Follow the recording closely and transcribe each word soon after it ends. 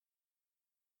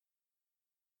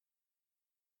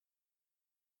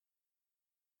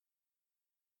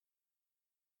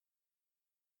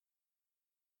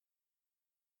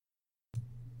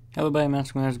Hello, everybody,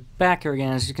 Masterclass back here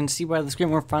again. As you can see by the screen,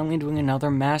 we're finally doing another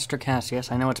Mastercast. Yes,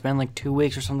 I know it's been like 2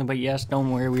 weeks or something, but yes, don't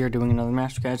worry, we are doing another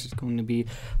Mastercast. It's going to be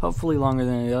hopefully longer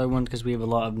than the other ones because we have a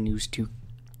lot of news to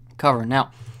cover.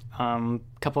 Now, a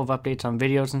couple of updates on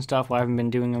videos and stuff. Well, I haven't been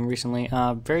doing them recently.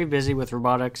 Very busy with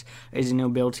robotics. As you know,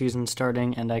 build season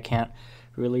starting, and I can't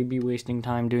really be wasting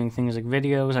time doing things like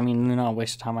videos. I mean, they're not a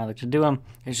waste of time. I like to do them.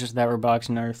 It's just that robotics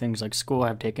and other things like school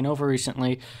have taken over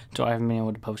recently, so I haven't been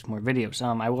able to post more videos.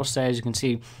 I will say, as you can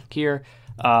see here,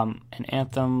 an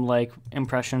Anthem like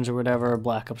impressions or whatever,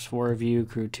 Black Ops 4 review,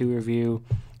 Crew 2 review,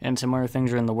 and some other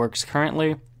things are in the works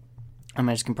currently.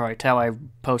 As you can probably tell, I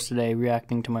posted a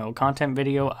reacting to my old content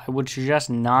video. I would suggest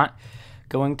not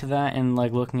going to that and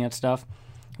like looking at stuff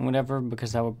and whatever,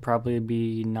 because that would probably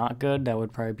be not good. That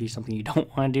would probably be something you don't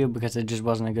want to do because it just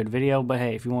wasn't a good video. But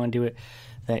hey, if you want to do it,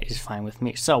 that is fine with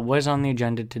me. So what is on the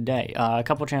agenda today? A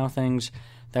couple channel things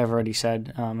that I've already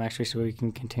said, actually, so we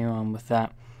can continue on with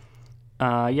that.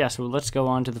 So let's go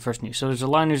on to the first news. So there's a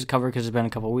lot of news to cover because it's been a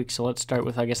couple weeks, so let's start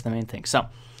with, I guess, the main thing. So,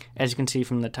 as you can see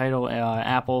from the title,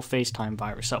 Apple FaceTime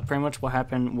virus. So pretty much what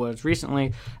happened was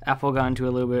recently, Apple got into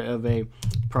a little bit of a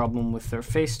problem with their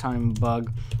FaceTime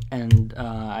bug, and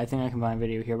I think I can find a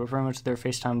video here, but pretty much their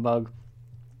FaceTime bug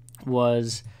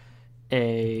was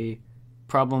a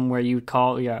problem where you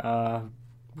call,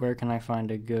 where can I find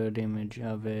a good image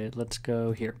of it? Let's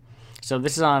go here. So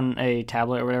this is on a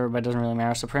tablet or whatever, but it doesn't really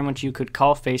matter. So pretty much you could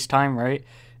call FaceTime, right?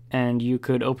 And you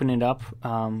could open it up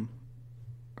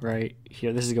right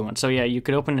here. This is a good one. So yeah, you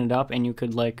could open it up and you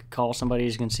could like call somebody,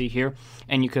 as you can see here,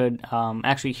 and you could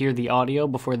actually hear the audio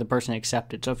before the person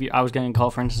accepted. So if I was getting a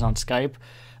call, for instance, on Skype,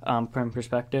 from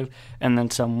perspective, and then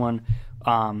someone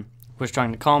was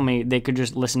trying to call me, they could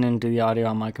just listen into the audio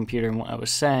on my computer and what I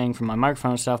was saying from my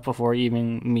microphone and stuff before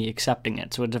even me accepting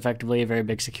it. So it's effectively a very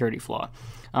big security flaw.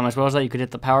 As well as that, you could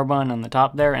hit the power button on the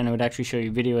top there, and it would actually show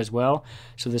you video as well.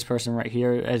 So this person right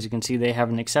here, as you can see, they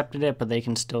haven't accepted it, but they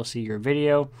can still see your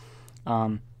video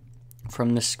from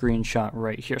this screenshot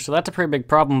right here. So that's a pretty big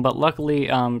problem, but luckily,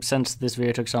 since this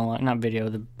video took so long,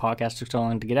 the podcast took so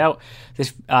long to get out,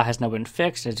 this has now been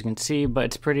fixed, as you can see, but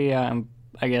it's pretty, I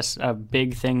guess, a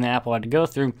big thing that Apple had to go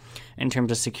through in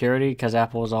terms of security, because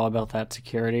Apple is all about that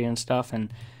security and stuff,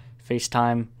 and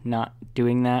FaceTime not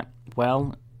doing that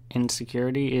well in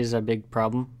security is a big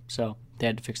problem, so they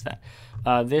had to fix that.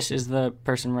 This is the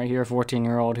person right here, a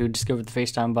 14-year-old, who discovered the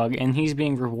FaceTime bug, and he's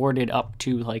being rewarded up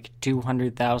to like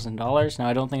 $200,000. Now,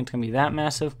 I don't think it's going to be that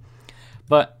massive,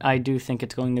 but I do think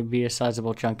it's going to be a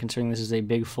sizable chunk, considering this is a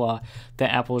big flaw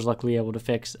that Apple is luckily able to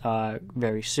fix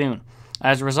very soon.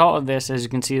 As a result of this, as you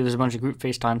can see, there's a bunch of group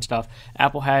FaceTime stuff.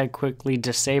 Apple had quickly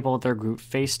disabled their group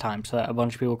FaceTime so that a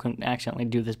bunch of people couldn't accidentally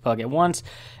do this bug at once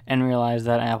and realize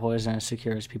that Apple isn't as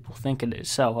secure as people think it is.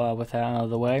 So with that out of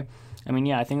the way, I mean,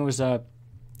 yeah, I think it was a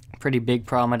pretty big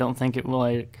problem. I don't think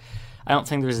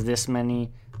there's this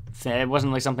many. It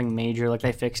wasn't like something major, like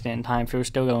they fixed it in time. If it was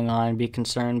still going on, I'd be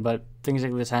concerned, but things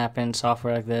like this happen,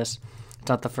 software like this. It's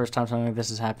not the first time something like this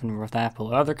has happened with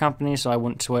Apple or other companies, so I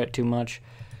wouldn't sweat it too much.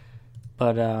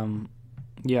 But,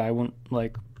 yeah, I wouldn't,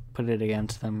 like, put it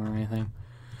against them or anything.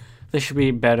 They should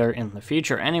be better in the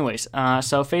future. Anyways,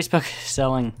 so Facebook is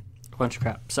selling a bunch of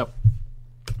crap. So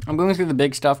I'm going through the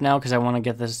big stuff now because I want to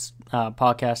get this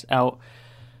podcast out,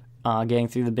 getting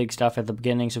through the big stuff at the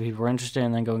beginning so people are interested,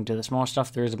 and then going to the small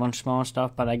stuff. There is a bunch of small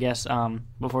stuff, but I guess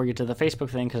before we get to the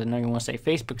Facebook thing, because I know you want to say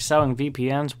Facebook selling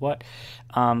VPNs, what?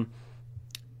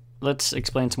 Let's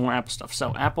explain some more Apple stuff.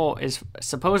 So Apple is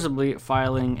supposedly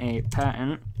filing a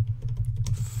patent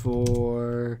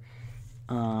for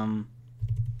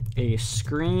a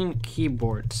screen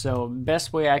keyboard. So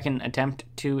best way I can attempt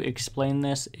to explain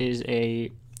this is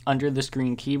a under the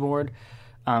screen keyboard.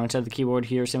 Instead of the keyboard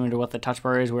here, similar to what the touch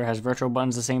bar is, where it has virtual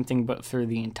buttons, the same thing, but through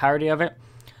the entirety of it.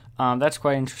 That's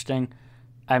quite interesting.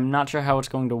 I'm not sure how it's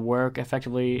going to work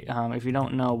effectively. If you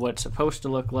don't know what it's supposed to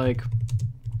look like,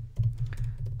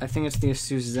 I think it's the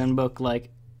Asus ZenBook like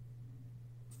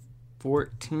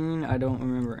 14. I don't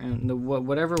remember, and the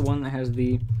whatever one that has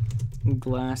the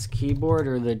glass keyboard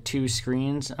or the two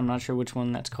screens. I'm not sure which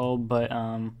one that's called, but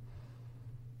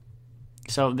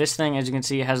so this thing, as you can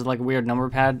see, has like a weird number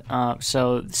pad.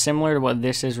 So similar to what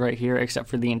this is right here, except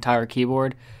for the entire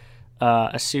keyboard.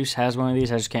 Asus has one of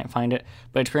these. I just can't find it,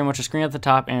 but it's pretty much a screen at the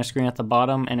top and a screen at the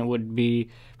bottom, and it would be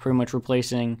pretty much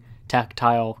replacing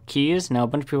tactile keys. Now, a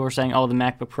bunch of people are saying, oh, the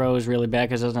MacBook Pro is really bad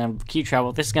because it doesn't have key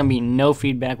travel. This is going to be no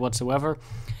feedback whatsoever,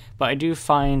 but I do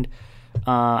find,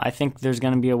 I think there's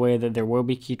going to be a way that there will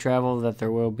be key travel, that there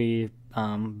will be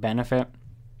benefit.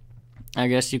 I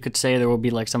guess you could say there will be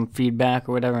like some feedback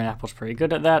or whatever, and Apple's pretty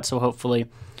good at that, so hopefully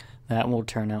that will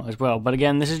turn out as well. But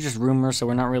again, this is just rumors, so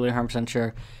we're not really 100%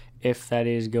 sure if that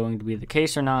is going to be the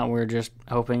case or not. We're just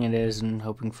hoping it is and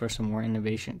hoping for some more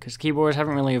innovation, because keyboards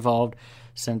haven't really evolved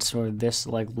since sort of this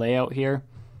like layout here.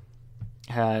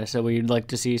 So we'd like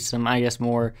to see some, I guess,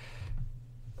 more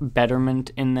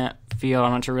betterment in that field.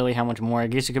 I'm not sure really how much more. I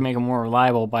guess you could make them more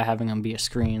reliable by having them be a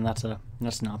screen. That's an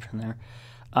option there.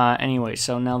 Anyway,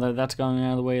 so now that that's going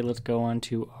out of the way, let's go on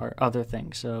to our other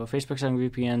things. So Facebook selling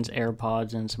VPNs,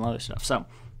 AirPods, and some other stuff. So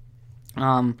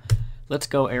let's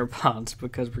go AirPods,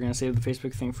 because we're going to save the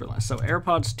Facebook thing for last. So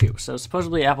AirPods 2. So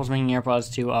supposedly Apple's making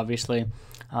AirPods 2, obviously.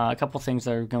 A couple things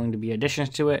that are going to be additions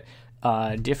to it.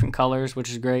 Different colors, which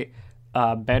is great.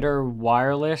 Better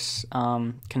wireless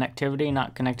connectivity.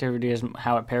 Not connectivity as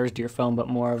how it pairs to your phone, but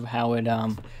more of how it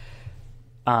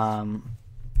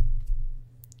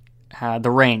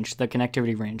the range, the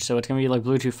connectivity range. So it's going to be like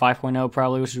Bluetooth 5.0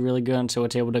 probably, which is really good. So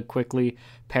it's able to quickly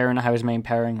pair and have its main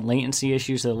pairing latency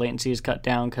issues. So the latency is cut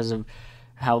down because of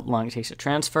how long it takes to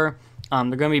transfer. They're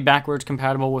going to be backwards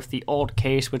compatible with the old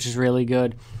case, which is really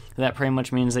good. That pretty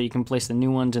much means that you can place the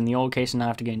new ones in the old case and not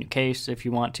have to get a new case if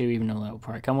you want to, even though that will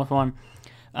probably come with one.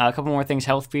 A couple more things,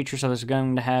 health features. So there's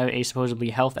going to have a supposedly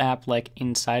health app like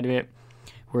inside of it,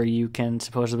 where you can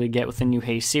supposedly get with the new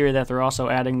Hey Siri that they're also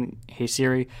adding. Hey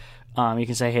Siri, you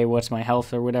can say, hey, what's my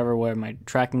health or whatever, what are my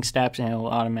tracking steps, and it will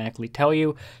automatically tell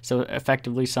you. So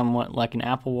effectively somewhat like an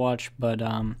Apple Watch, but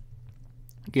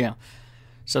yeah.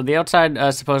 So the outside,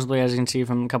 supposedly, as you can see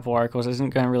from a couple articles, isn't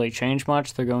going to really change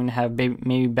much. They're going to have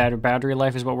maybe better battery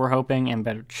life is what we're hoping, and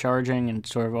better charging, and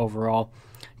sort of overall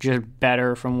just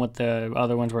better from what the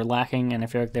other ones were lacking. And I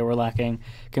feel like they were lacking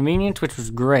convenience, which was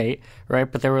great,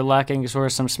 right? But they were lacking sort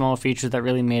of some small features that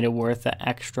really made it worth the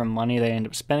extra money they end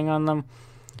up spending on them.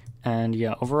 And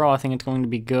yeah, overall, I think it's going to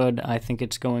be good. I think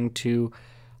it's going to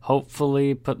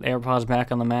hopefully put AirPods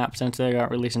back on the map since they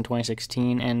got released in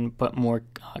 2016, and put more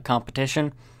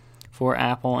competition for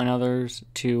Apple and others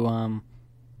to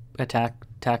attack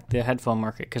the headphone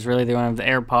market, because really they don't have the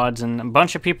AirPods, and a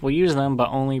bunch of people use them, but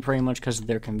only pretty much because of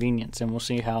their convenience, and we'll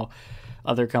see how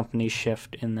other companies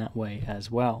shift in that way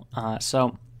as well.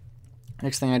 So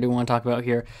next thing I do want to talk about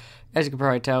here, as you can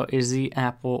probably tell, is the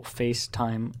Apple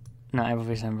FaceTime, not Apple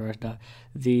FaceTime,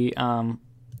 the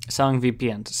selling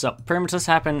VPNs. So pretty much this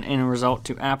happened in a result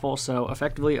to Apple. So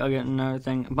effectively, I'll get another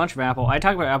thing, a bunch of Apple. I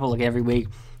talk about Apple like every week.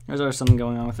 There's always something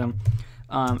going on with them.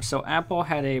 So Apple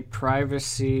had a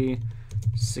privacy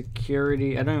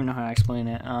security, I don't even know how to explain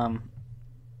it.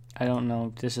 I don't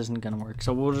know, this isn't going to work.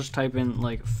 So we'll just type in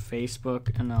like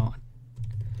Facebook, and I'll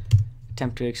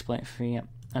attempt to explain for you.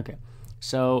 Okay.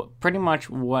 So pretty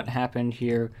much what happened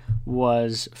here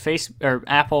was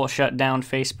Apple shut down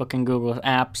Facebook and Google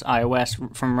apps,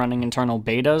 iOS, from running internal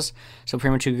betas. So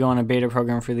pretty much you could go on a beta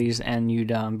program for these, and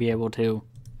you'd be able to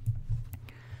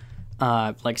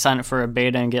like sign up for a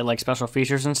beta and get like special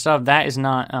features and stuff. That is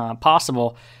not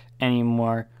possible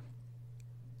anymore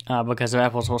because of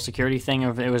Apple's whole security thing.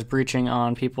 Of it was breaching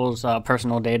on people's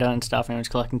personal data and stuff, and it was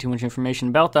collecting too much information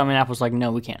about them. And Apple's like,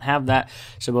 no, we can't have that.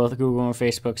 So both Google and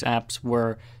Facebook's apps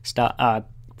were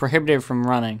prohibited from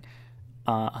running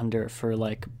for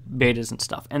like betas and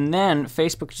stuff. And then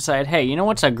Facebook decided, hey, you know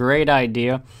what's a great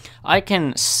idea? I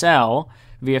can sell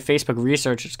via Facebook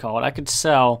Research, it's called. I could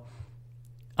sell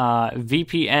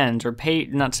VPNs, or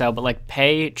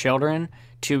pay children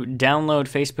to download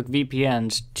Facebook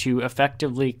VPNs to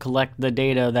effectively collect the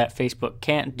data that Facebook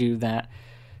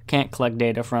can't collect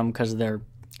data from because their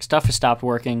stuff has stopped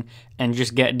working, and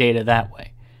just get data that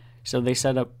way. So they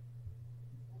set up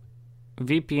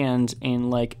VPNs in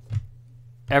like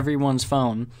everyone's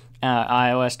phone,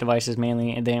 iOS devices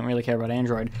mainly, and they didn't really care about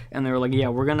Android. And they were like, yeah,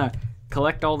 we're going to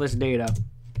collect all this data,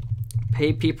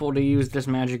 pay people to use this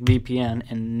magic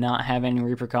VPN, and not have any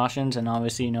repercussions. And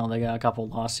obviously, they got a couple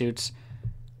lawsuits,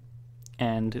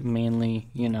 and mainly,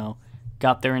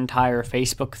 got their entire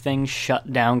Facebook thing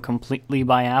shut down completely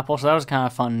by Apple. So that was kind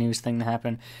of a fun news thing to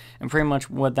happen. And pretty much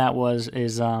what that was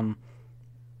is,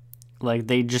 like,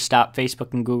 they just stopped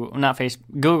Facebook and Google,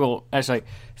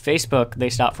 Facebook,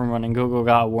 they stopped from running. Google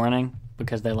got a warning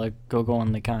because they like Google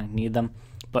and they kind of need them.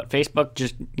 But Facebook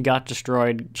just got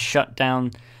destroyed, shut down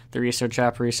the Research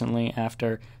app recently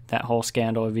after that whole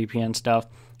scandal of VPN stuff.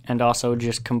 And also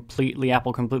just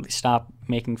Apple completely stopped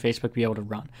making Facebook be able to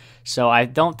run. So I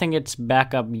don't think it's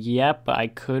back up yet, but I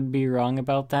could be wrong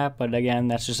about that. But again,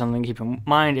 that's just something to keep in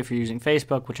mind if you're using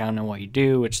Facebook, which I don't know why you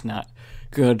do. It's not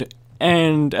good.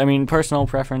 And, I mean, personal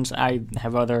preference, I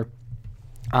have other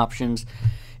options.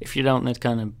 If you don't, that's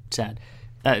kind of sad.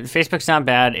 Facebook's not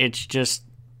bad. It's just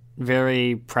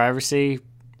very privacy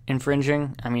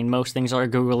infringing. I mean, most things are.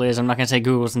 Google is. I'm not gonna say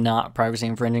Google's not privacy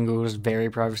infringing. Google's very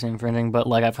privacy infringing, but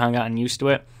like I've kind of gotten used to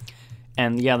it.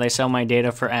 And yeah, they sell my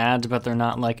data for ads, but they're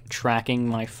not like tracking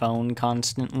my phone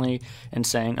constantly and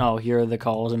saying, oh, here are the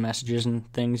calls and messages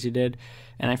and things you did.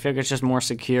 And I feel like it's just more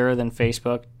secure than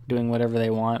Facebook doing whatever they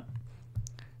want.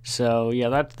 So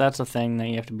yeah, that's a thing that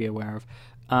you have to be aware of.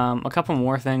 A couple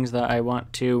more things that I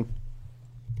want to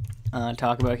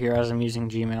talk about here as I'm using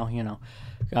Gmail. You know,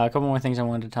 a couple more things I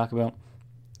wanted to talk about.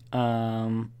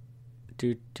 Mastercard.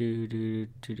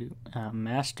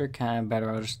 Better.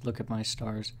 I'll just look at my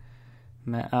stars.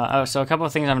 So a couple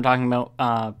of things I'm talking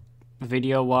about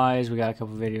video-wise. We got a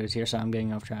couple of videos here, so I'm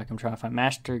getting off track. I'm trying to find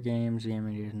Master Games, VM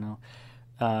ideas, no.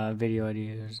 Video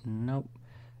ideas, nope.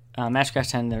 Mastercard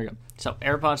 10, there we go. So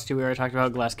AirPods 2, we already talked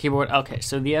about. Glass keyboard. Okay,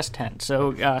 so the S10.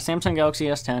 So Samsung Galaxy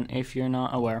S10, if you're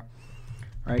not aware.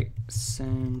 Right,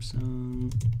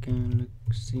 Samsung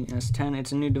Galaxy S10.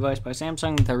 It's a new device by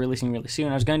Samsung that they're releasing really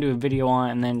soon. I was going to do a video on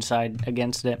it and then decide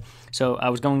against it. So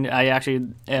I actually,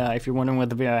 if you're wondering what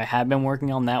the video I had been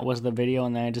working on, that was the video,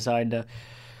 and then I decided to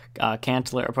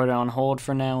cancel it or put it on hold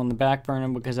for now on the back burner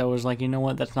because I was like, you know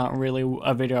what, that's not really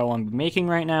a video I want to be making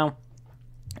right now.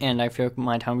 And I feel like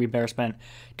my time would be better spent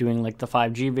doing like the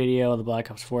 5G video, the Black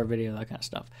Ops 4 video, that kind of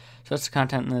stuff. So that's the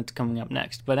content that's coming up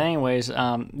next. But anyways, the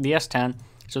S10.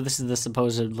 So this is the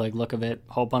supposed like look of it,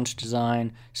 whole bunch of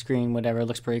design, screen, whatever. It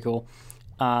looks pretty cool.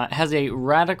 It has a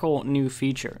radical new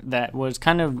feature that was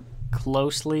kind of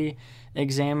closely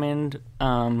examined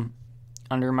under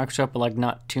Microsoft, but like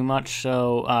not too much.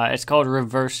 So it's called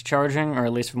reverse charging, or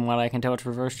at least from what I can tell, it's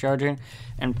reverse charging.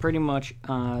 And pretty much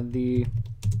the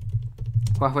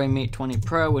Huawei Mate 20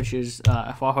 Pro, which is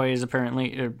Huawei is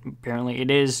apparently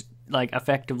it is like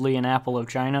effectively an Apple of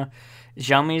China.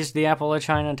 Xiaomi's the Apple of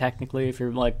China, technically, if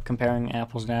you're like comparing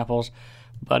apples to apples.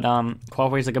 But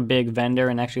Huawei's like a big vendor,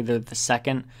 and actually they're the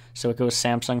second. So it goes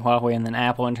Samsung, Huawei, and then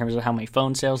Apple in terms of how many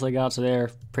phone sales they got. So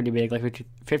they're pretty big, like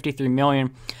 53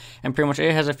 million. And pretty much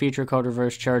it has a feature called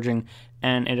reverse charging,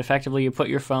 and it effectively you put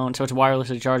your phone, so it's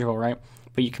wirelessly chargeable, right?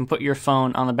 But you can put your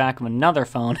phone on the back of another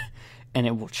phone, and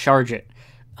it will charge it,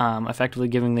 effectively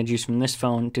giving the juice from this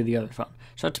phone to the other phone.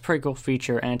 So that's a pretty cool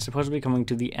feature, and it's supposed to be coming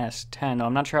to the S10. Now,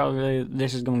 I'm not sure how really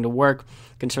this is going to work,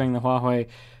 considering the Huawei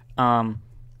and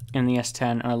the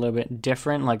S10 are a little bit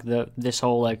different, like this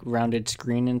whole like rounded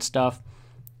screen and stuff.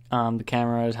 The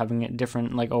camera is having a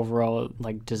different like overall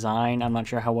like design. I'm not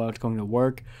sure how well it's going to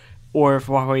work, or if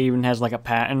Huawei even has like a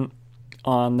patent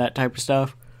on that type of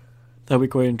stuff. That'll be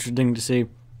quite interesting to see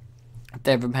if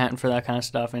they have a patent for that kind of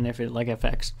stuff, and if it like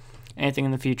affects anything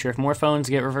in the future. If more phones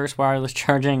get reverse wireless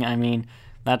charging, I mean,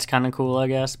 that's kind of cool, I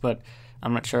guess, but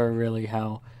I'm not sure really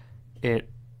how it...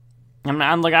 I'm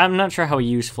not sure how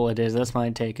useful it is. That's my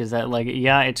take, is that, like,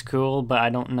 yeah, it's cool, but I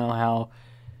don't know how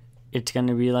it's going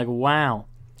to be like, wow,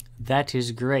 that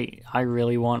is great. I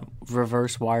really want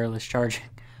reverse wireless charging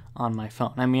on my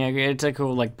phone. I mean, it's a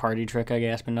cool, like, party trick, I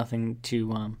guess, but nothing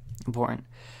too important.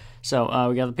 So,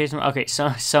 we got the pacemaker. Okay, so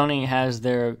Sony has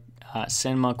their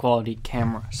cinema quality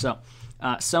camera. So,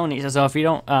 Sony. So if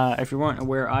you weren't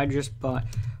aware, I just bought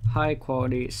high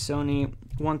quality Sony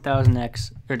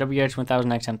 1000X or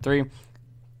WH-1000X M3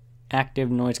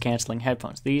 active noise canceling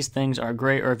headphones. These things are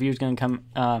great. A review's going to come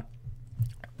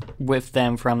with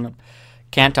them from them.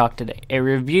 Can't talk today. A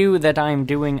review that I'm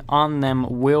doing on them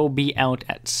will be out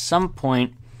at some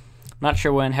point. Not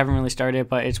sure when. Haven't really started,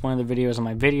 but it's one of the videos on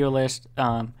my video list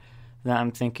that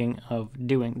I'm thinking of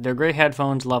doing. They're great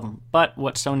headphones, love them. But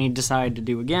what Sony decided to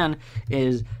do again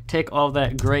is take all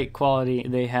that great quality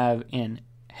they have in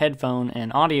headphone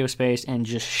and audio space and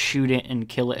just shoot it and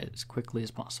kill it as quickly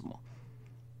as possible.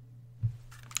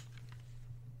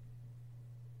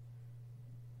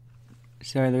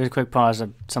 Sorry, there's a quick pause.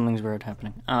 Something's weird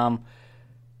happening.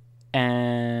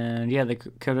 And yeah, they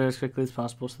killed it as quickly as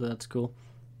possible, so that's cool.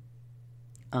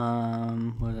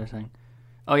 What was I saying?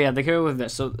 Oh yeah, they go with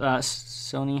this. So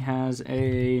Sony has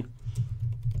a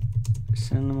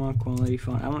cinema quality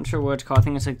phone. I'm not sure what it's called. I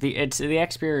think it's like the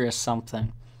Xperia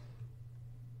something.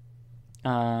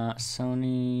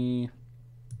 Sony.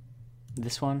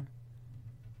 This one?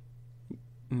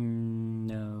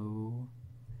 No.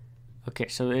 Okay,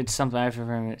 so it's something I have to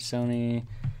remember. Sony.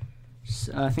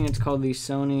 I think it's called the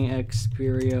Sony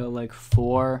Xperia like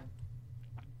 4.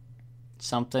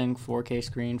 Something, 4K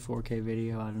screen, 4K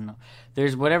video, I don't know.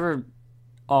 There's whatever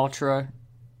ultra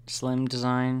slim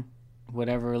design,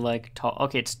 whatever like tall.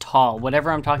 Okay, it's tall.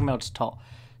 Whatever I'm talking about, it's tall.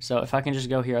 So if I can just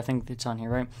go here, I think it's on here,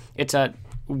 right? It's a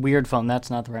weird phone. That's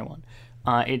not the right one.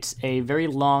 It's a very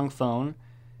long phone.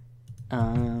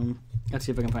 Let's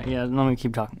see if I can find it. Yeah, let me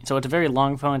keep talking. So it's a very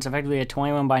long phone. It's effectively a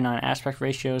 21:9 aspect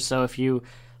ratio. So if you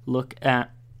look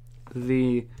at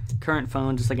the current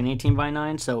phones, it's like an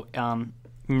 18:9. So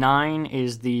 9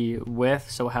 is the width,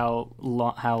 so how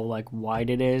like wide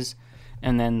it is,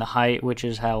 and then the height, which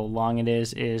is how long it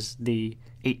is the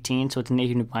 18. So it's an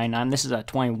 18:9. This is a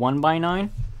 21:9.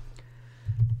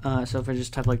 So if I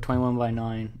just type like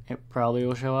 21:9, it probably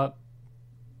will show up.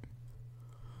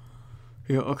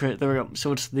 Yeah, okay, there we go.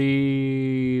 So it's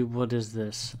the, what is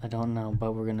this? I don't know,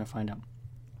 but we're gonna find out.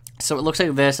 So it looks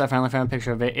like this. I finally found a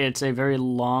picture of it. It's a very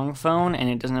long phone, and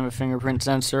it doesn't have a fingerprint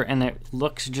sensor, and it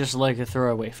looks just like a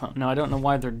throwaway phone. Now, I don't know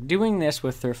why they're doing this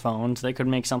with their phones. They could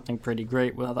make something pretty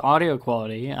great with audio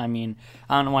quality. I mean,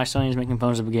 I don't know why Sony's making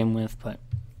phones to begin with, but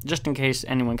just in case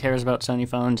anyone cares about Sony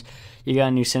phones, you got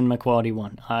a new cinema quality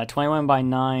one.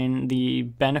 21:9, the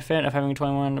benefit of having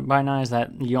 21:9 is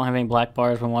that you don't have any black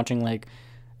bars when watching, like,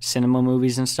 cinema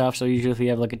movies and stuff. So usually if you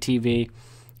have, like, a TV,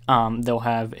 they'll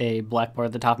have a black bar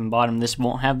at the top and bottom. This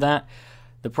won't have that.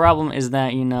 The problem is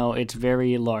that, you know, it's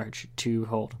very large to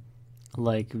hold.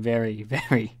 Like, very,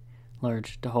 very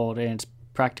large to hold. And it's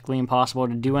practically impossible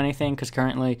to do anything because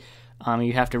currently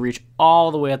you have to reach all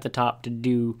the way at the top to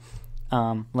do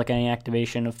like any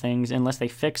activation of things, unless they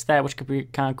fix that, which could be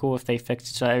kind of cool if they fix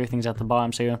it so everything's at the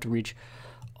bottom so you don't have to reach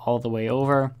all the way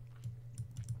over.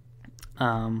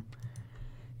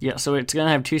 Yeah, so it's going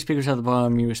to have two speakers at the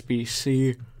bottom,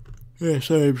 USB-C. Yeah,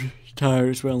 sorry, I'm tired.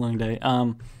 It's been a long day.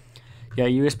 Yeah,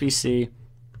 USB-C.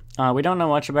 We don't know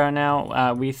much about it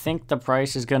now. We think the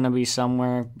price is going to be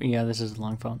somewhere... Yeah, this is a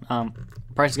long phone.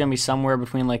 Price is going to be somewhere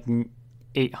between like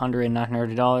 $800 and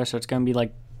 $900, so it's going to be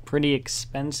like pretty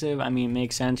expensive. I mean, it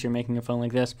makes sense. You're making a phone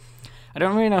like this. I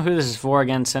don't really know who this is for,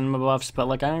 again, cinema buffs, but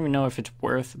like I don't even know if it's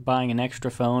worth buying an extra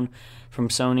phone from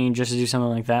Sony just to do something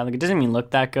like that. Like, it doesn't even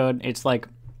look that good. It's like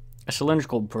a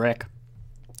cylindrical brick.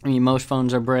 I mean, most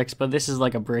phones are bricks, but this is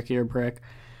like a brickier brick.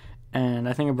 And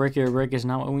I think a brickier brick is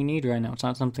not what we need right now. It's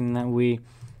not something that we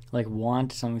like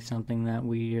want. It's something that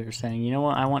we are saying, you know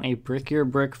what, I want a brickier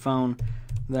brick phone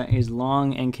that is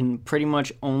long and can pretty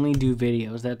much only do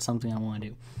videos. That's something I want to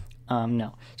do.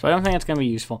 No. So I don't think that's going to be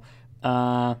useful.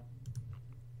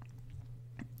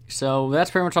 So that's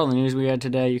pretty much all the news we had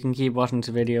today. You can keep watching this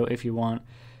video if you want.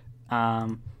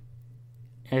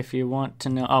 If you want to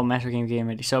know... Oh, Master Games Game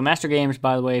Video. So Master Games,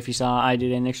 by the way, if you saw, I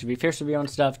did an Extra Be Fierce review and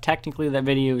stuff. Technically, that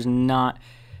video is not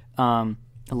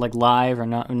like live or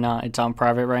not. It's on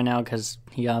private right now because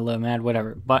he got a little mad,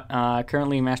 whatever. But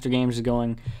currently, Master Games is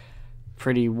going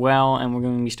pretty well, and we're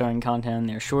going to be starting content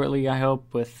there shortly, I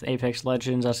hope, with Apex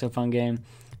Legends. That's a fun game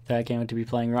that I can't wait to be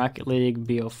playing. Rocket League,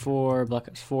 BO4, Black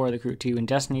Ops 4, The Crew 2, and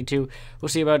Destiny 2. We'll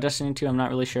see about Destiny 2. I'm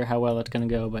not really sure how well it's going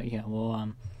to go, but yeah,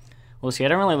 we'll see. I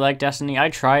don't really like Destiny. I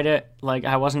tried it. Like,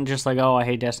 I wasn't just like, oh, I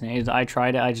hate Destiny. I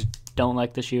tried it. I just don't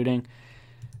like the shooting.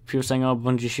 People saying, oh,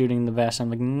 Bungie shooting the best. I'm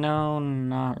like, no,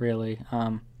 not really.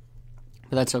 But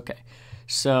that's okay.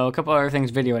 So, a couple other things,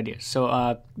 video ideas.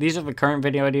 So, these are the current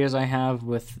video ideas I have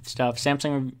with stuff.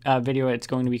 Samsung video, it's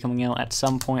going to be coming out at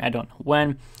some point. I don't know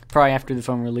when. Probably after the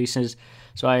phone releases.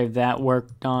 So, I have that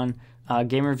worked on.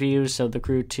 Game reviews, so The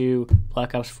Crew 2,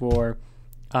 Black Ops 4,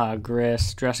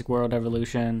 Gris, Jurassic World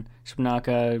Evolution,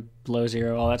 Subnautica, Below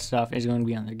Zero, all that stuff is going to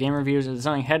be on their game reviews. There's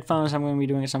only headphones I'm going to be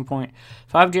doing at some point.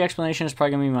 5G explanation is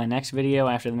probably going to be my next video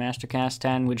after the Mastercast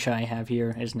 10, which I have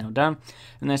here is now done.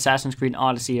 And then Assassin's Creed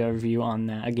Odyssey, a review on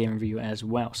that, a game review as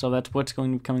well. So that's what's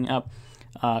going to be coming up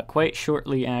quite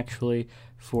shortly, actually,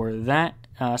 for that.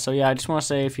 So yeah, I just want to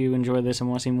say if you enjoy this and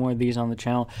want to see more of these on the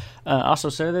channel. Also,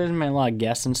 sir, there's been a lot of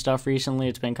guests and stuff recently.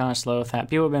 It's been kind of slow with that.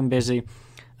 People have been busy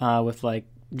with like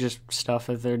just stuff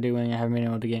that they're doing. I haven't been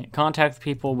able to get in contact with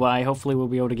people, but I hopefully will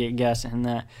be able to get guests and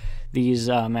that these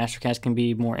Mastercasts can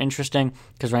be more interesting,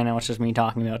 because right now it's just me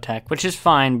talking about tech, which is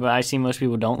fine, but I see most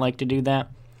people don't like to do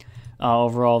that.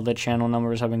 Overall, the channel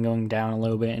numbers have been going down a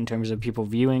little bit in terms of people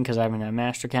viewing because I haven't had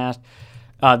Mastercast.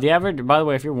 The average, by the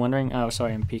way, if you're wondering, oh,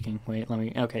 sorry, I'm peeking. Wait,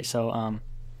 okay, so,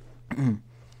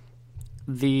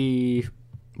 the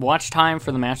watch time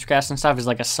for the Mastercast and stuff is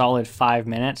like a solid 5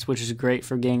 minutes, which is great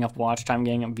for getting up watch time,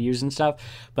 getting up views and stuff,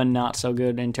 but not so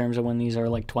good in terms of when these are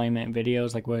like 20-minute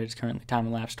videos, like what is currently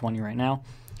time-elapsed 20 right now.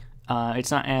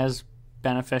 It's not as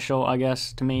beneficial, I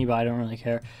guess, to me, but I don't really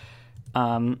care.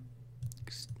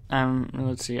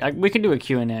 Let's see. We could do a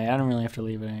Q&A. I don't really have to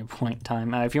leave at any point in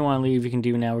time. If you want to leave, you can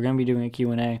do now. We're going to be doing a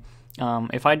Q&A.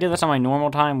 If I did this on my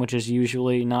normal time, which is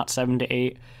usually not 7 to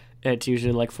 8, it's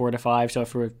usually like 4 to 5. So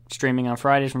if we're streaming on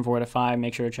Fridays from 4 to 5,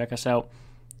 make sure to check us out.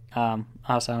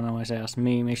 Also, I don't know why I say us.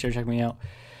 Make sure to check me out.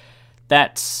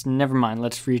 that's, never mind,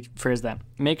 let's rephrase that.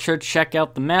 Make sure to check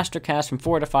out the Mastercast from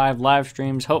 4 to 5 live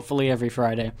streams, hopefully every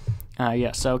Friday.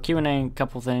 Yeah, so Q&A, a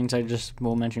couple things I just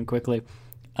will mention quickly.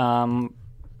 I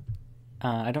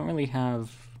don't really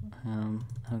have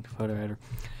a photo editor.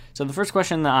 So the first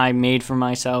question that I made for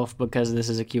myself, because this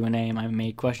is a Q&A and I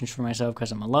made questions for myself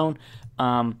because I'm alone,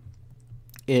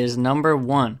 is number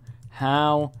 1,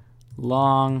 how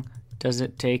long does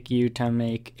it take you to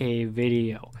make a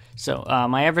video? So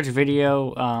my average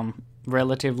video,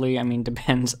 relatively,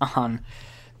 depends on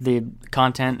the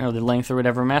content or the length or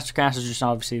whatever. Mastercast is just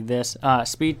obviously this.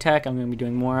 Speed Tech I'm going to be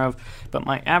doing more of, but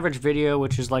my average video,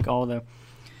 which is like all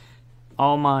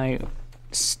my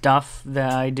stuff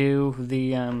that I do,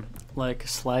 the like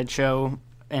slideshow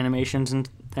animations and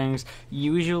things,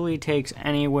 usually takes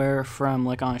anywhere from,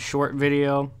 like, on a short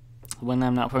video when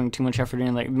I'm not putting too much effort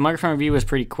in. Like, the microphone review is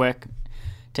pretty quick,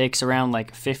 takes around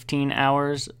like 15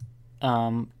 hours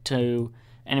to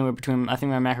anywhere between, I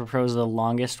think my Macro Pro is the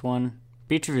longest one.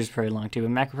 Beach Review is pretty long too, but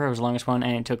Macro Pro was the longest one,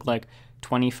 and it took like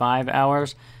 25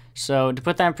 hours. So to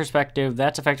put that in perspective,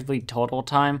 that's effectively total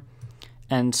time.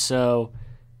 And so,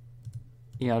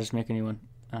 yeah, I'll just make a new one.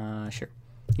 Sure.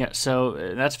 Yeah,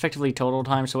 so that's effectively total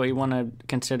time. So what you want to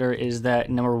consider is that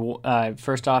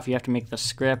first off, you have to make the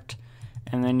script,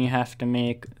 and then you have to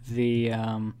make the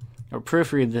or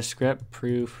proofread the script.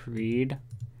 Refreed.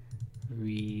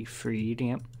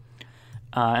 Yep.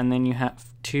 And then you have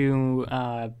to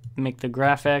make the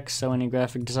graphics, so any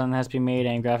graphic design that has to be made,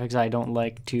 any graphics I don't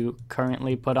like to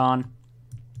currently put on,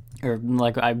 or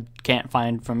like I can't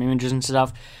find from images and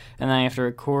stuff. And then I have to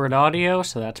record audio,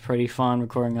 so that's pretty fun.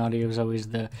 Recording audio is always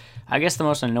the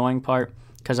most annoying part,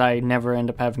 because I never end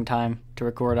up having time to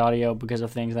record audio because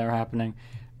of things that are happening.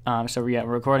 So yeah,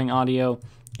 recording audio,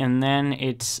 and then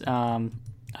it's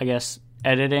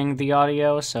editing the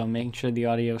audio, so making sure the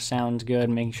audio sounds good,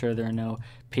 making sure there are no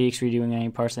peaks, redoing any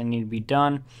parts that need to be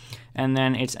done, and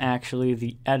then it's actually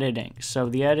the editing. So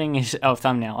the editing is,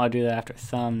 thumbnail, I'll do that after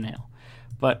thumbnail.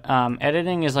 But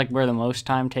editing is like where the most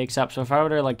time takes up. So if I were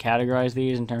to like categorize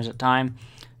these in terms of time,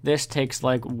 this takes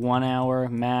like 1 hour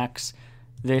max.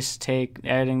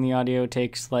 Editing the audio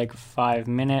takes like 5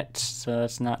 minutes, so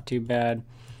that's not too bad.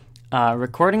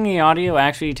 Recording the audio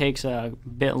actually takes a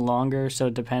bit longer, so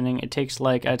it takes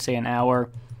like, I'd say, an hour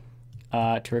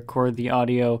to record the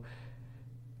audio.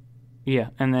 Yeah,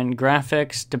 and then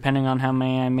graphics, depending on how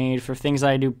many I made, for things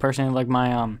I do personally, like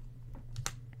my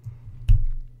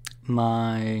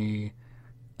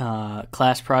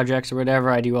class projects or whatever,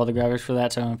 I do all the graphics for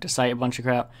that, so I don't have to cite a bunch of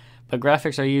crap. But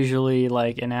graphics are usually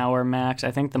like an hour max.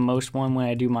 I think the most one when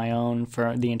I do my own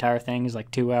for the entire thing is like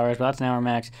 2 hours, but that's an hour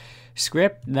max.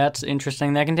 Script, that's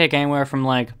interesting. That can take anywhere from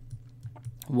like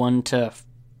 1 to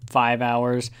 5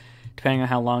 hours, depending on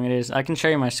how long it is. I can show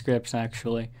you my scripts,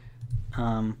 actually.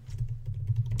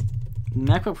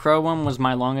 MacBook Pro one was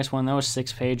my longest one. That was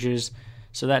 6 pages.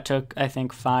 So that took, I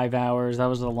think, 5 hours. That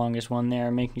was the longest one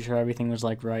there, making sure everything was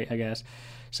like right, I guess.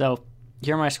 So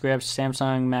here are my scripts: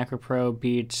 Samsung, Macro Pro,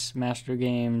 Beats, Master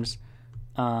Games,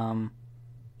 iPhone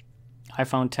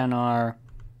XR,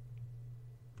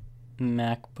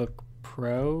 MacBook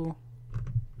Pro.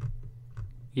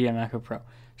 Yeah, MacBook Pro.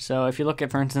 So if you look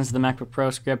at, for instance, the MacBook Pro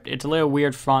script, it's a little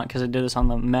weird font because I did this on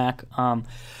the Mac.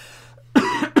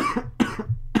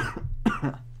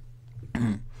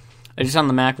 It's just on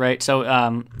the Mac, right? So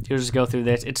you'll just go through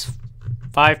this. It's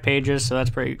 5 pages, so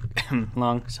that's pretty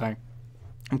long. Sorry,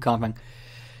 I'm coughing.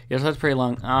 Yeah, so that's pretty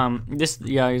long. Like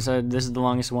I said, this is the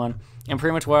longest one. And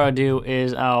pretty much what I'll do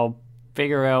is I'll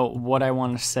figure out what I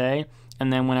want to say,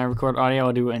 and then when I record audio,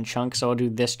 I'll do it in chunks. So I'll do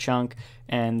this chunk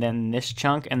and then this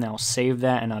chunk, and then I'll save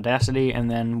that in Audacity. And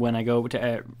then when I go to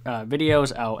edit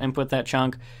videos, I'll input that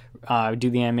chunk, do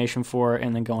the animation for it,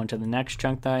 and then go into the next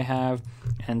chunk that I have,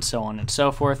 and so on and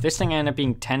so forth. This thing ended up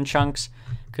being 10 chunks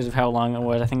because of how long it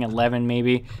was. I think 11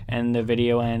 maybe, and the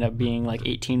video ended up being like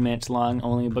 18 minutes long,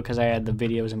 only because I had the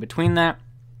videos in between that.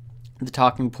 The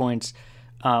talking points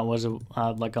was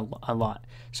like a lot.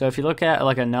 So if you look at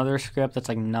like another script that's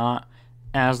like not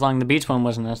as long, the Beats one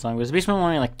wasn't as long. Was the Beats one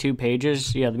only like 2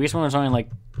 pages? Yeah, the Beats one was only like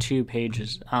 2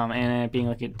 pages, and ended up being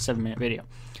like a 7-minute video.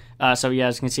 So yeah,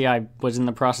 as you can see, I was in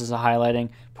the process of highlighting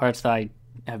parts that I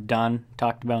have done,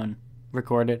 talked about, and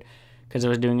recorded, because I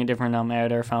was doing a different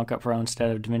editor, Final Cut Pro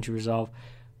instead of DaVinci Resolve.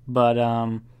 But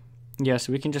yeah,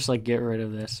 so we can just like get rid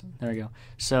of this. There we go.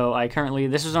 So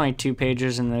this was only 2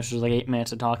 pages, and this was like 8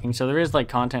 minutes of talking. So there is like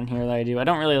content here that I do. I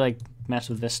don't really like mess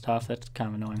with this stuff. That's kind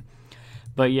of annoying.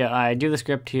 But yeah, I do the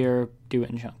script here, do it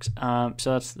in chunks.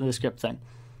 So that's the script thing.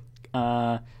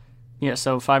 Yeah,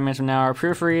 so 5 minutes from now, I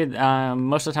proofread.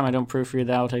 Most of the time I don't proofread.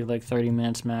 That'll take like 30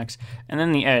 minutes max. And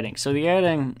then the editing. So the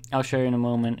editing, I'll show you in a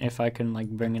moment if I can like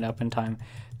bring it up in time.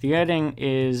 The editing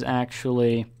is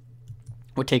actually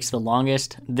what takes the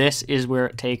longest. This is where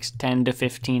it takes 10 to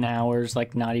 15 hours,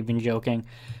 like not even joking.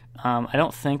 I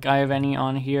don't think I have any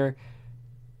on here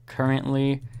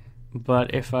currently,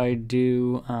 but if I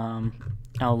do,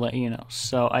 I'll let you know.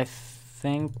 So I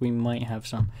think we might have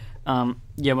some.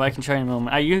 Yeah, but I can try in a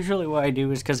moment. Usually what I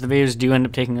do is, because the videos do end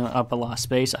up taking up a lot of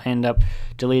space, I end up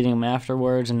deleting them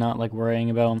afterwards and not like worrying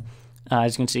about them.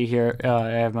 As you can see here, I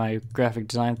have my graphic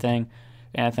design thing,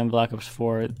 Anthem Black Ops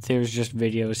 4. There's just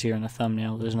videos here in the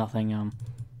thumbnail. There's nothing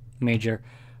major.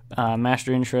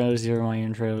 Master intros, these are my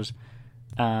intros.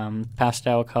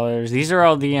 Pastel colors. These are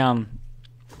all the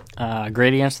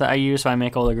gradients that I use, so I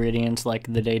make all the gradients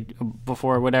like the day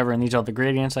before or whatever, and these are the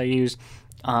gradients I use.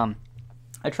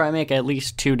 I try to make at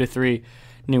least 2 to 3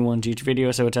 new ones each video,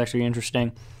 so it's actually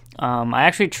interesting. I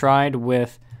actually tried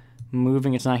with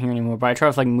moving, it's not here anymore, but I tried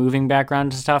with like moving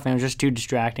backgrounds and stuff, and it was just too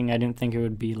distracting. I didn't think it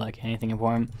would be like anything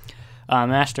important.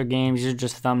 Master games, these are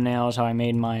just thumbnails, how I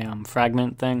made my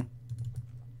fragment thing.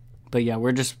 But yeah,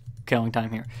 we're just killing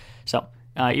time here. So,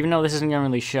 even though this isn't going to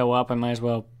really show up, I might as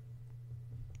well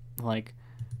like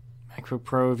MacBook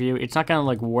Pro review. It's not going to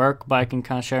like work, but I can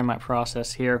kind of share my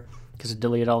process here, because I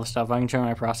deleted all the stuff. I can show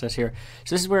my process here.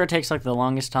 So this is where it takes like the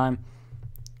longest time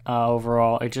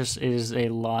overall. It just is a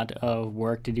lot of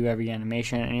work to do every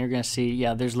animation, and you're gonna see,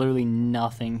 yeah, there's literally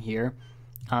nothing here,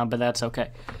 but that's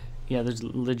okay. Yeah, there's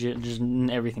legit just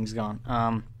everything's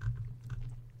gone.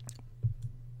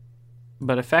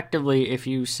 But effectively, if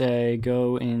you say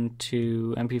go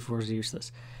into MP4 is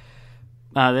useless,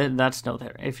 that's still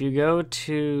there. If you go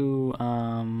to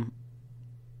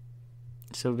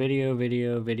so video,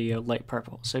 light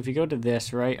purple. So if you go to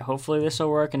this, right, hopefully this will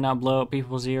work and not blow up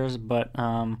people's ears, but,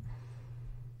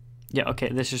 yeah, okay,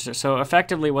 this is, so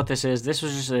effectively what this was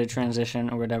just a transition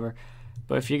or whatever,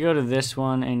 but if you go to this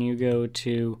one and you go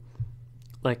to,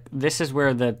 like, this is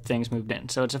where the things moved in.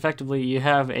 So it's effectively, you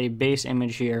have a base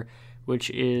image here, which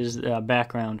is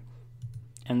background,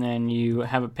 and then you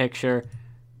have a picture,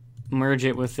 merge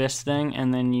it with this thing,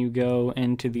 and then you go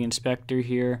into the inspector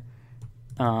here.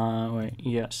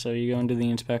 So you go into the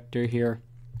inspector here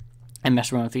and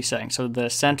mess around with these settings. So the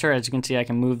center, as you can see, I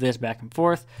can move this back and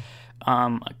forth.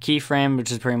 A keyframe,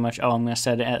 which is pretty much, I'm going to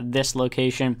set it at this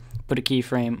location, put a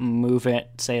keyframe, move it,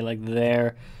 say like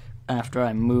there. After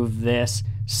I move this,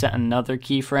 set another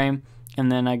keyframe,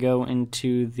 and then I go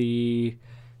into the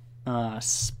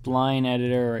spline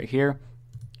editor right here,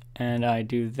 and I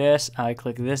do this. I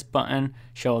click this button,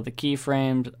 show all the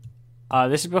keyframes.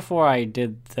 This is before I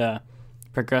did the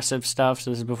progressive stuff, so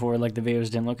this is before like the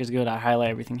videos didn't look as good. I highlight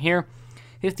everything here,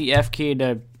 hit the F key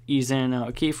to ease in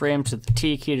keyframes, hit the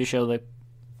T key to show the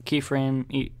keyframe,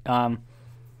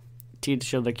 T to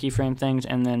show the keyframe things,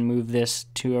 and then move this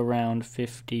to around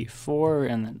 54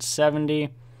 and then 70.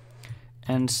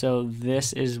 And so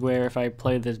this is where, if I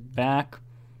play this back,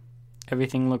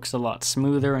 everything looks a lot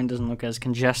smoother and doesn't look as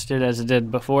congested as it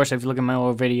did before. So if you look at my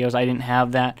old videos, I didn't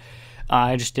have that.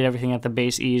 I just did everything at the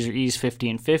base ease, or ease 50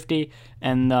 and 50,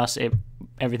 and thus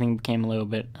everything became a little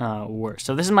bit worse.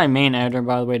 So this is my main editor,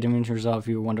 by the way, DaVinci Resolve, if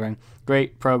you were wondering.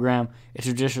 Great program. It's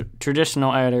a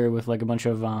traditional editor with like a bunch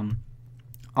of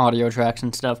audio tracks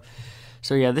and stuff.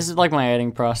 So yeah, this is like my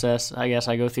editing process. I guess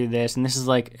I go through this, and this is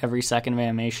like every second of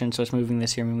animation, so it's moving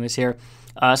this here, moving this here.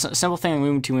 So simple thing, like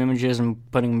moving 2 images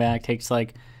and putting them back takes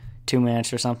like 2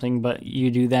 minutes or something, but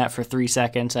you do that for 3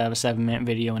 seconds out of a 7-minute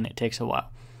video, and it takes a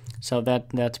while. So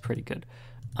that's pretty good.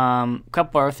 A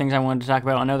couple other things I wanted to talk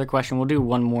about. Another question, we'll do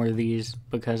one more of these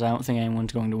because I don't think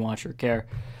anyone's going to watch or care.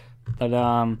 But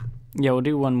yeah, we'll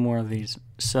do one more of these.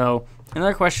 So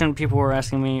another question people were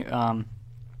asking me, a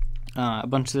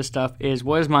bunch of this stuff, is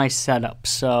what is my setup?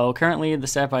 So currently the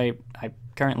setup I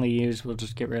currently use, we'll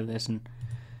just get rid of this and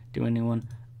do a new one.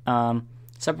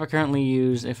 Setup I currently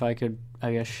use, if I could,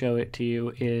 I guess, show it to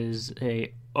you, is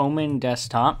a Omen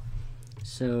desktop.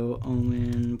 So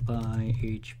Omen by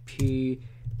HP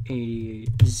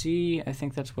 88Z, I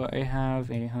think that's what I have.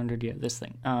 800, yeah, this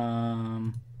thing.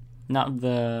 Not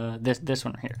this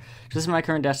one right here. So this is my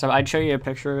current desktop. I'd show you a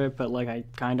picture of it, but like I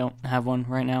kind of don't have one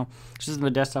right now. This is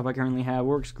the desktop I currently have.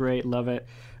 Works great, love it.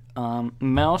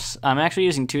 Mouse, I'm actually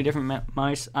using 2 different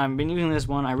mice. I've been using this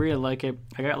one. I really like it.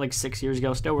 I got it like 6 years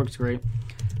ago. Still works great.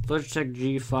 Logitech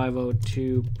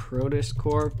G502 Protus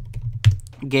Core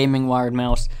gaming wired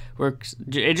mouse. Works.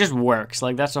 It just works.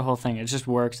 Like, that's the whole thing. It just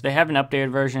works. They have an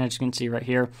updated version, as you can see right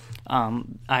here.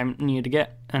 I need to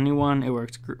get a new one. It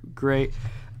works great.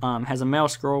 Has a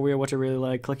mouse scroll wheel, which I really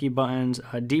like, clicky buttons,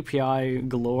 DPI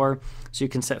galore, so you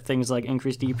can set things like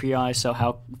increased DPI, so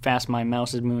how fast my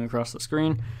mouse is moving across the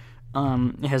screen.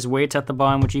 It has weights at the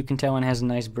bottom, which you can tell, and has a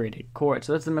nice braided cord.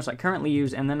 So that's the mouse I currently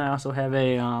use, and then I also have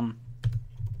a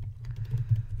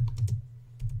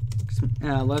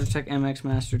Logitech MX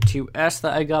Master 2S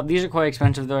that I got. These are quite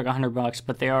expensive; they're like $100,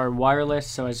 but they are wireless,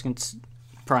 so as you can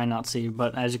probably not see,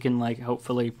 but as you can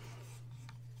hopefully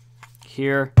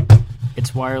hear,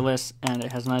 it's wireless, and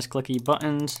it has nice clicky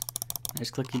buttons,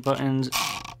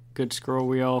 good scroll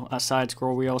wheel, a side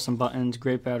scroll wheel, some buttons,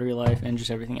 great battery life, and just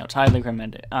everything else. Highly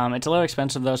recommend it. It's a little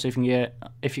expensive though, so if you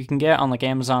can get it on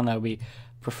Amazon, that would be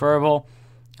preferable.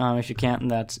 If you can't,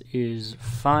 that is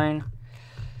fine.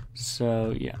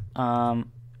 So yeah,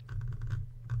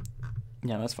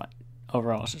 yeah, that's fine.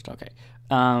 Overall, it's just okay.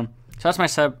 So that's my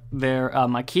setup there.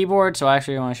 My keyboard. So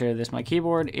actually, I want to show you this. My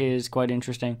keyboard is quite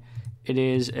interesting. It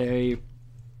is a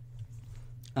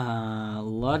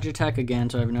Logitech again,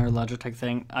 so I have another Logitech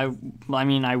thing. I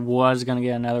mean, I was gonna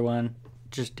get another one,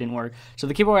 just didn't work. So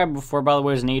the keyboard I had before, by the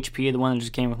way, is an HP, the one that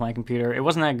just came with my computer. It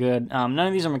wasn't that good. None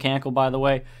of these are mechanical, by the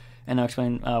way, and I'll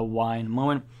explain why in a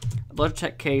moment.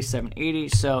 Logitech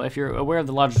K780. So if you're aware of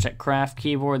the Logitech Craft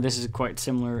keyboard, this is quite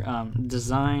similar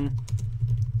design.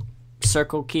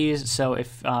 Circle keys. So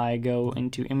if I go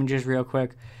into images real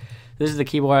quick, this is the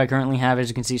keyboard I currently have. As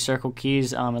you can see, circle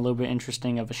keys, a little bit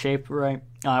interesting of a shape, right?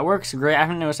 It works great. I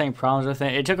haven't noticed any problems with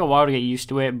it. It took a while to get used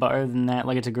to it, but other than that,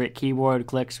 it's a great keyboard. It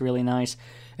clicks really nice.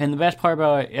 And the best part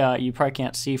about it, you probably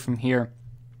can't see from here.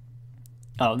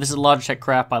 Oh, this is Logitech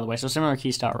Craft, by the way. So similar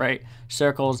key style, right?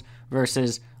 Circles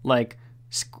versus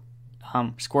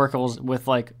squircles with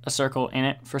a circle in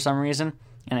it for some reason,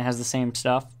 and it has the same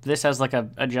stuff. This has a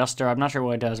adjuster. I'm not sure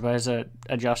what it does, but it's a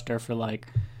adjuster for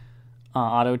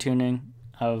auto tuning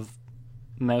of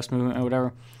mouse movement or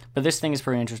whatever. But this thing is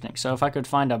pretty interesting. So if I could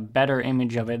find a better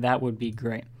image of it, that would be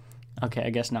great. Okay, I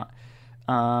guess not.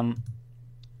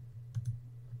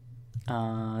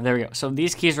 There we go. So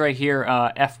these keys right here,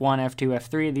 F1, F2,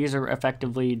 F3, these are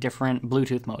effectively different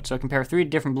Bluetooth modes. So compare 3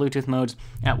 different Bluetooth modes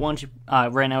at once.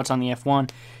 Right now it's on the F1.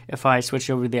 If I switch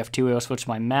over to the F2, it'll switch to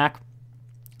my Mac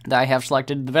that I have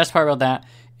selected. The best part about that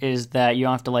is that you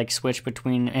don't have to switch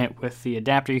between it with the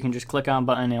adapter. You can just click on a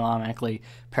button and it'll automatically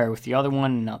pair with the other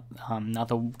one, not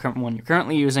the current one you're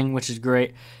currently using, which is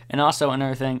great. And also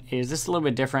another thing is this is a little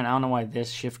bit different. I don't know why this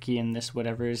shift key and this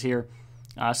whatever is here.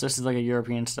 So this is a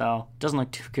European style. Doesn't look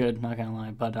too good, not gonna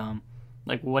lie. But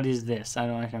what is this? I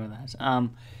don't understand what that is.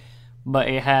 But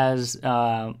it has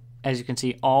as you can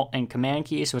see, Alt and Command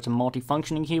keys, so it's a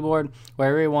multifunctioning keyboard. What I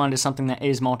really wanted is something that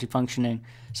is multifunctioning,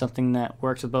 something that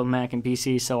works with both Mac and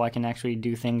PC, so I can actually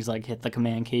do things like hit the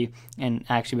Command key and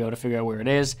actually be able to figure out where it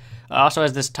is. It also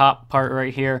has this top part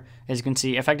right here. As you can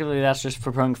see, effectively that's just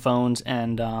for putting phones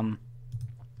and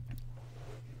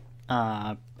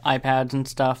iPads and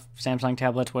stuff, Samsung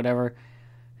tablets, whatever.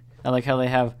 I like how they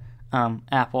have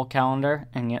Apple Calendar,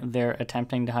 and yet they're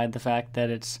attempting to hide the fact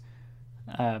that it's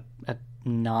a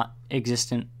not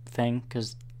existent thing,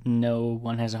 because no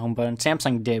one has a home button.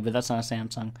 Samsung did, but that's not a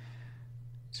Samsung.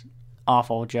 It's an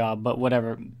awful job, but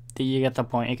whatever. You get the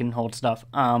point. It can hold stuff.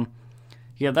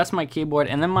 Yeah, that's my keyboard.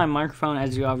 And then my microphone,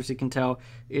 as you obviously can tell,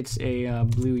 it's a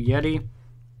Blue Yeti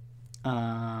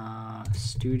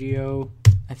Studio.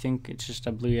 I think it's just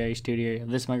a Blue Yeti Studio.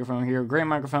 This microphone here, great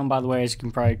microphone, by the way, as you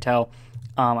can probably tell.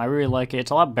 I really like it.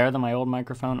 It's a lot better than my old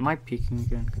microphone. Am I peaking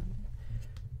again?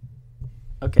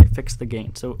 Okay, fix the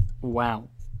gain. So, wow.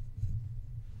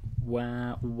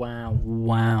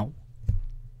 Wow.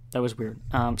 That was weird.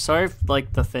 Sorry if,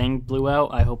 the thing blew out.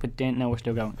 I hope it didn't. No, we're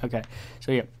still going. Okay,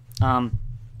 so yeah.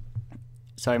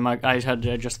 Sorry, I just had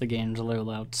to adjust the gain. It was a little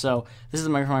loud. So, this is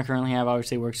the microphone I currently have.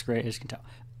 Obviously, it works great, as you can tell.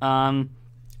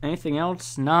 Anything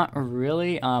else? Not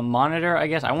really. Monitor, I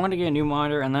guess. I wanted to get a new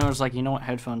monitor, and then I was like, you know what?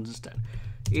 Headphones instead.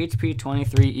 HP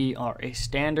 23ER, a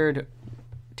standard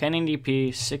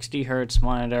 1080p 60 hertz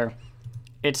monitor.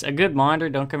 It's a good monitor,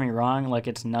 don't get me wrong.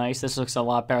 It's nice. This looks a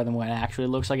lot better than what it actually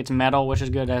looks like. It's metal, which is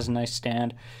good. It has a nice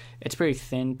stand. It's pretty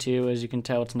thin too, as you can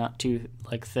tell. It's not too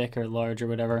thick or large or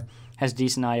whatever. Has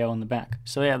decent I/O in the back.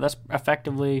 So yeah, that's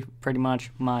effectively pretty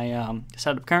much my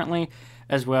setup currently,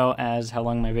 as well as how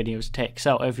long my videos take.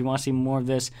 So if you want to see more of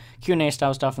this Q&A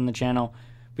style stuff on the channel,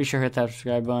 be sure to hit that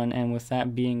subscribe button. And with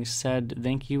that being said,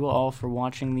 thank you all for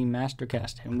watching the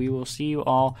Mastercast, and we will see you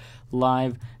all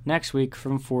live next week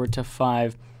from 4 to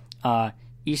 5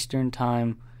 Eastern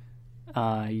time.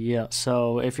 Yeah,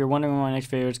 so if you're wondering when my next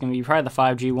video is going to be, probably the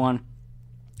 5G one.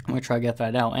 I'm going to try to get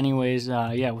that out. Anyways,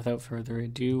 yeah, without further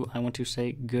ado, I want to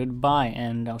say goodbye,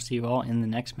 and I'll see you all in the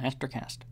next Mastercast.